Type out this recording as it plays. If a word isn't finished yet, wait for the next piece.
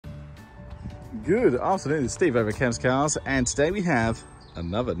Good afternoon, it's Steve over at Cam's Cars, and today we have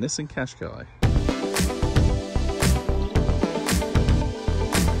another Nissan Qashqai.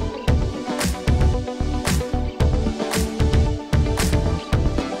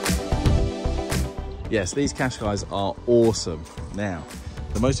 Yes, these Qashqais are awesome. Now,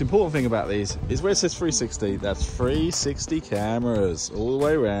 the most important thing about these is where it says 360, that's 360 cameras all the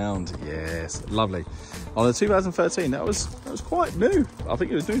way around. Yes, lovely. On the 2013, that was quite new. I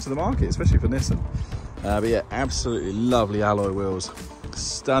think it was new to the market, especially for Nissan. But yeah, absolutely lovely alloy wheels.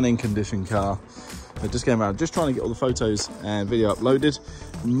 Stunning condition car. They're just going around, just trying to get all the photos and video uploaded.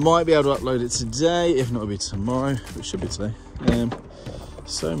 Might be able to upload it today, if not it'll be tomorrow, but it should be today.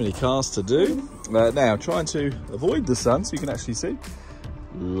 So many cars to do. Now, trying to avoid the sun so you can actually see.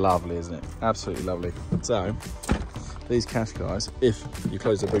 Lovely, isn't it? Absolutely lovely. So, these Qashqais, if you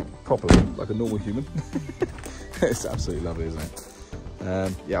close the boot properly, like a normal human, it's absolutely lovely, isn't it?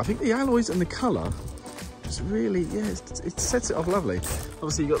 Yeah, I think the alloys and the colour just really, yeah, it sets it off lovely.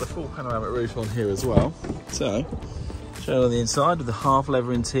 Obviously, you've got the full panoramic roof on here as well. So, shown on the inside with the half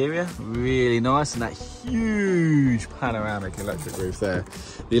leather interior, really nice, and that huge panoramic electric roof there.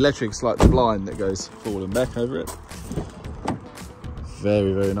 The electric's like the blind that goes forward and back over it.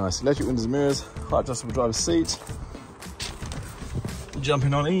 Very, very nice. Electric windows and mirrors, height adjustable driver's seat.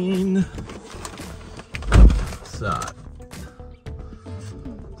 Jumping on in. So,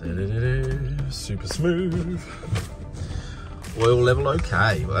 super smooth. Oil level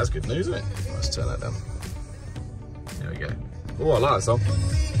okay. Well, that's good news, isn't it? Let's turn that down. There we go. Oh, I like that song.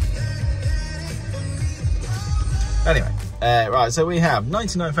 Anyway, right, so we have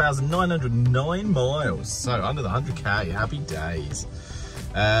 99,909 miles. So under the 100k, happy days.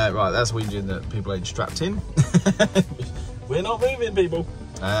 Right, that's the engine that people ain't strapped in. We're not moving, people.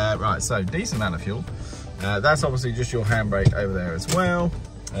 Right, so decent amount of fuel. That's obviously just your handbrake over there as well.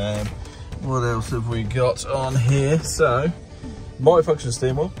 What else have we got on here? So, multifunction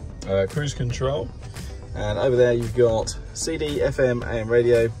steering wheel, cruise control, and over there you've got CD, FM, AM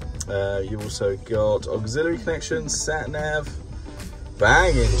radio. You've also got auxiliary connections, sat nav,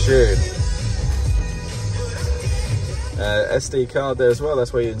 banging tune. SD card there as well,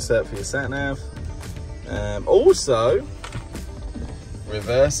 that's where you insert for your sat nav. Also,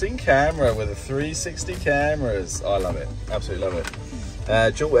 reversing camera with a 360 cameras. I love it, absolutely love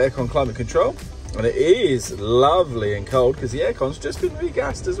it. Dual aircon climate control, and it is lovely and cold because the aircon's just been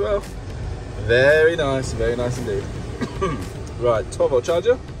regassed as well. Very nice indeed. Right, 12-volt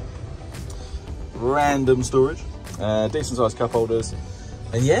charger, random storage, decent sized cup holders.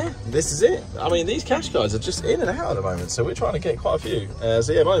 And yeah, this is it. I mean, these Qashqais are just in and out at the moment, so we're trying to get quite a few.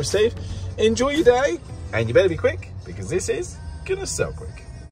 So yeah, my name's Steve. Enjoy your day, and you better be quick, because this is gonna sell quick.